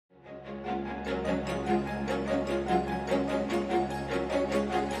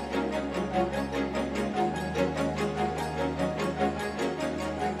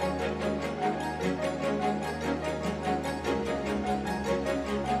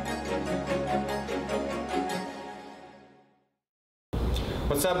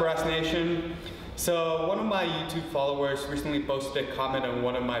What's up, Brass Nation? So one of my YouTube followers recently posted a comment on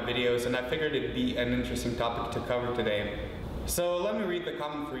one of my videos, and I figured it'd be an interesting topic to cover today. So let me read the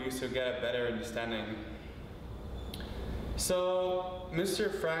comment for you so you get a better understanding. So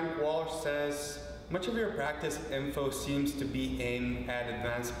Mr. Frank Walsh says, much of your practice info seems to be aimed at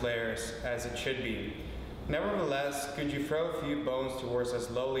advanced players, as it should be. Nevertheless, could you throw a few bones towards us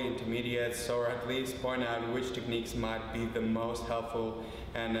lowly intermediates, or at least point out which techniques might be the most helpful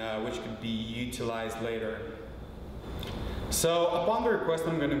and which could be utilized later? So upon the request,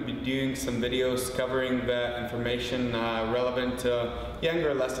 I'm going to be doing some videos covering the information relevant to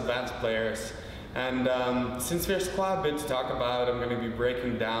younger, less advanced players. And since there's quite a bit to talk about, I'm going to be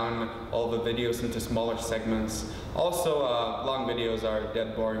breaking down all the videos into smaller segments. Also, long videos are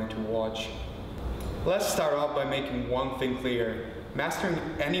dead boring to watch. Let's start off by making one thing clear. Mastering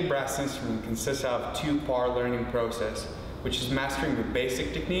any brass instrument consists of a two-part learning process, which is mastering the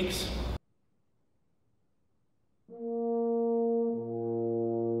basic techniques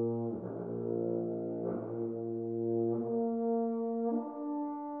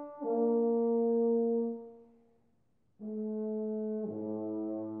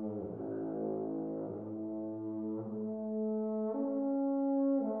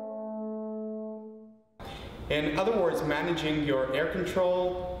In other words, managing your air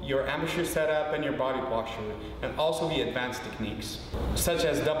control, your embouchure setup, and your body posture, and also the advanced techniques, such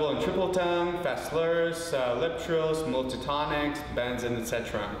as double and triple tongue, fast slurs, lip trills, multitonics, bends, and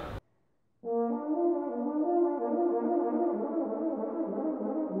etc.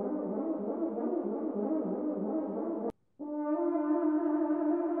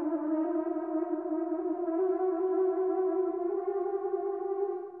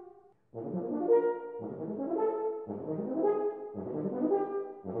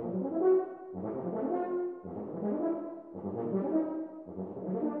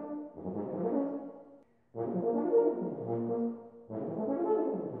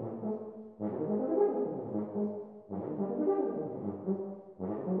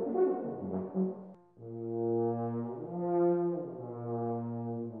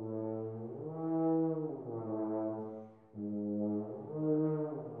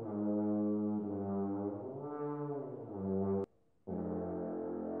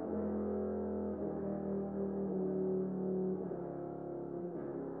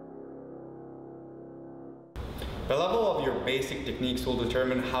 The level of your basic techniques will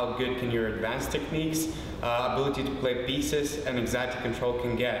determine how good can your advanced techniques, ability to play pieces, and anxiety control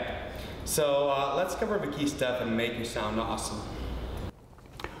can get. So let's cover the key stuff and make you sound awesome.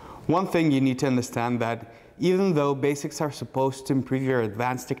 One thing you need to understand that even though basics are supposed to improve your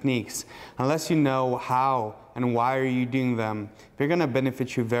advanced techniques, unless you know how and why are you doing them, they're going to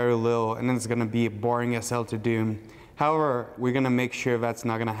benefit you very little, and it's going to be boring as hell to do. However, we're going to make sure that's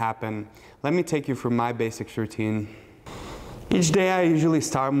not going to happen. Let me take you through my basics routine. Each day I usually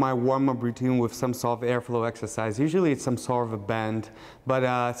start my warm-up routine with some sort of airflow exercise. Usually it's some sort of a bend,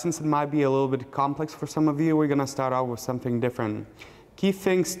 but since it might be a little bit complex for some of you, we're going to start out with something different. Key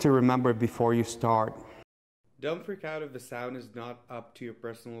things to remember before you start. Don't freak out if the sound is not up to your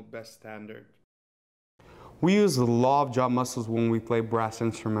personal best standard. We use a lot of jaw muscles when we play brass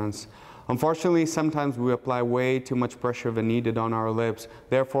instruments. Unfortunately, sometimes we apply way too much pressure than needed on our lips.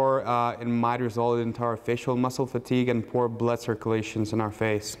 Therefore, it might result into our facial muscle fatigue and poor blood circulations in our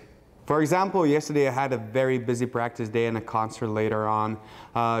face. For example, yesterday I had a very busy practice day and a concert later on.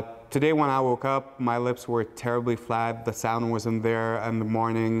 Today when I woke up, my lips were terribly flat, the sound wasn't there in the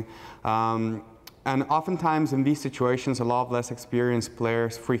morning. And oftentimes in these situations, a lot of less experienced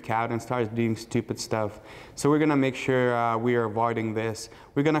players freak out and start doing stupid stuff. So we're going to make sure we are avoiding this.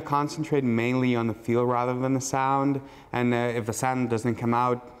 We're going to concentrate mainly on the feel rather than the sound. And if the sound doesn't come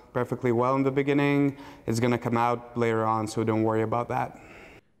out perfectly well in the beginning, it's going to come out later on, so don't worry about that.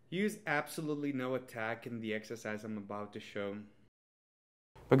 Use absolutely no attack in the exercise I'm about to show.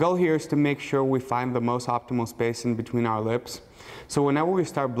 The goal here is to make sure we find the most optimal space in between our lips. So whenever we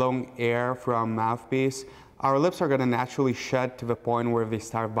start blowing air from our mouthpiece, our lips are going to naturally shut to the point where they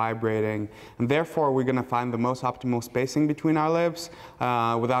start vibrating. And therefore, we're going to find the most optimal spacing between our lips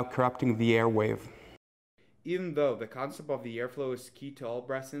without corrupting the airwave. Even though the concept of the airflow is key to all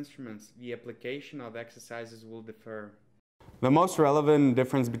brass instruments, the application of exercises will differ. The most relevant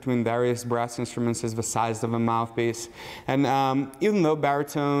difference between various brass instruments is the size of a mouthpiece. And even though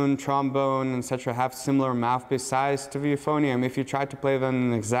baritone, trombone, etc. have similar mouthpiece size to the euphonium, if you try to play them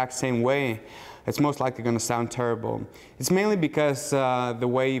in the exact same way, it's most likely going to sound terrible. It's mainly because the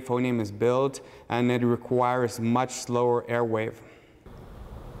way euphonium is built, and it requires much slower airwave.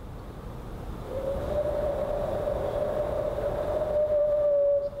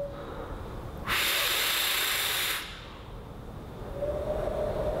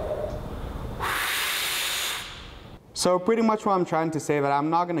 So pretty much what I'm trying to say, that I'm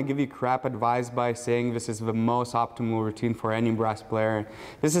not going to give you crap advice by saying this is the most optimal routine for any brass player.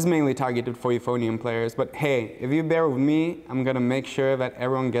 This is mainly targeted for euphonium players, but hey, if you bear with me, I'm going to make sure that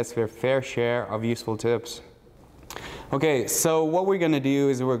everyone gets their fair share of useful tips. Okay, so what we're going to do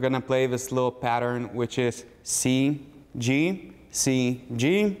is we're going to play this little pattern, which is C, G, C,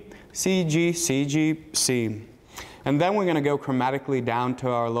 G, C, G, C, G, C. And then we're going to go chromatically down to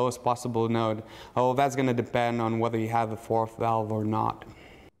our lowest possible note. Oh, that's going to depend on whether you have a fourth valve or not.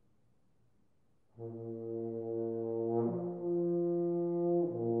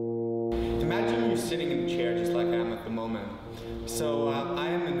 Imagine you're sitting in a chair just like I am at the moment. So I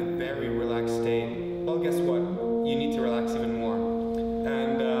am in a very relaxed state. Well, guess what? You need to relax even more.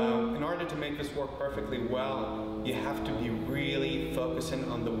 And in order to make this work perfectly well, you have to be really focusing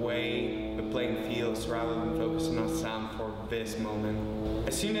on the way the playing feels rather than focusing on sound for this moment.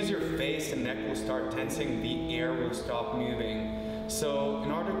 As soon as your face and neck will start tensing, the air will stop moving. So in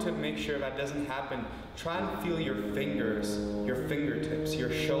order to make sure that doesn't happen, try and feel your fingers, your fingertips,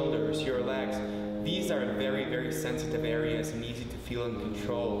 your shoulders, your legs. These are very, very sensitive areas and easy to feel and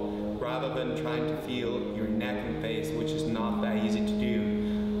control, rather than trying to feel your neck and face, which is not that easy to do.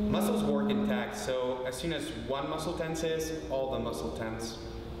 Muscles work intact, so as soon as one muscle tenses, all the muscle tense.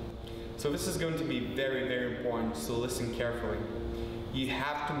 So this is going to be very, very important, so listen carefully. You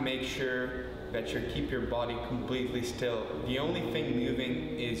have to make sure that you keep your body completely still. The only thing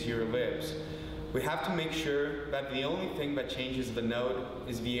moving is your lips. We have to make sure that the only thing that changes the note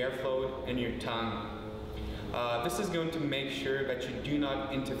is the airflow and your tongue. This is going to make sure that you do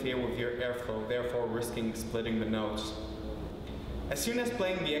not interfere with your airflow, therefore risking splitting the notes. As soon as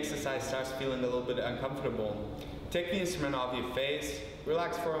playing the exercise starts feeling a little bit uncomfortable, take the instrument off your face,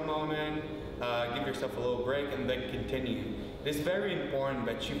 relax for a moment, give yourself a little break, and then continue. It is very important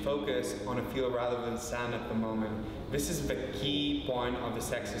that you focus on a feel rather than sound at the moment. This is the key point of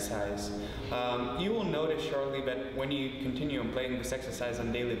this exercise. You will notice shortly that when you continue on playing this exercise on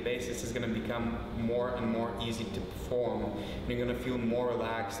a daily basis, it's going to become more and more easy to perform. And you're going to feel more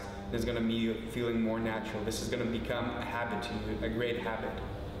relaxed. It's going to be feeling more natural. This is going to become a habit to you, a great habit.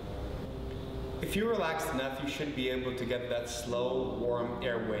 If you're relaxed enough, you should be able to get that slow, warm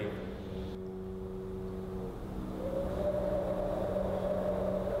air wave.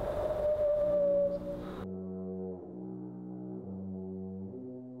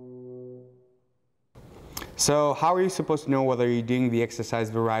 So how are you supposed to know whether you're doing the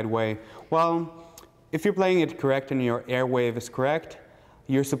exercise the right way? Well, if you're playing it correct and your air wave is correct,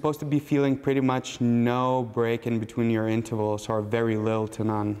 you're supposed to be feeling pretty much no break in between your intervals, or very little to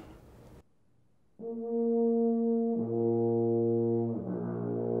none.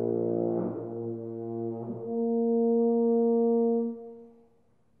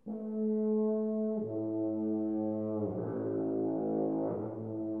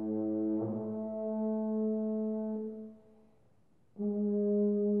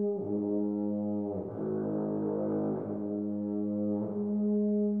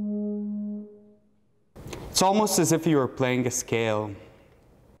 It's almost as if you were playing a scale.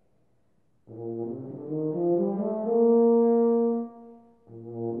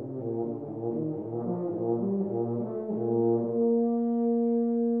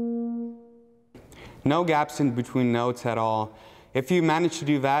 No gaps in between notes at all. If you manage to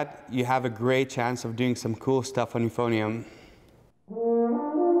do that, you have a great chance of doing some cool stuff on euphonium.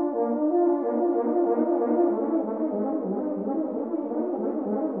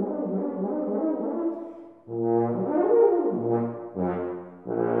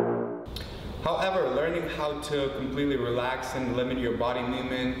 However, learning how to completely relax and limit your body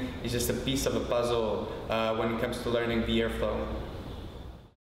movement is just a piece of a puzzle when it comes to learning the airflow.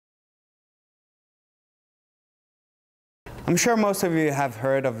 I'm sure most of you have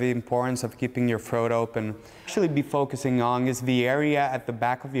heard of the importance of keeping your throat open. Actually be focusing on is the area at the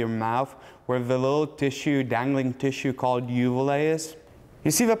back of your mouth where the little tissue, dangling tissue called uvula is.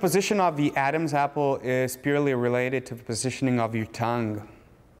 You see, the position of the Adam's apple is purely related to the positioning of your tongue.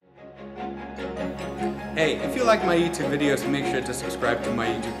 Hey, if you like my YouTube videos, make sure to subscribe to my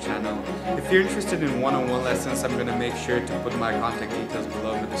YouTube channel. If you're interested in one-on-one lessons, I'm going to make sure to put my contact details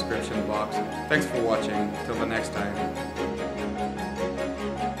below in the description box. Thanks for watching. Till the next time.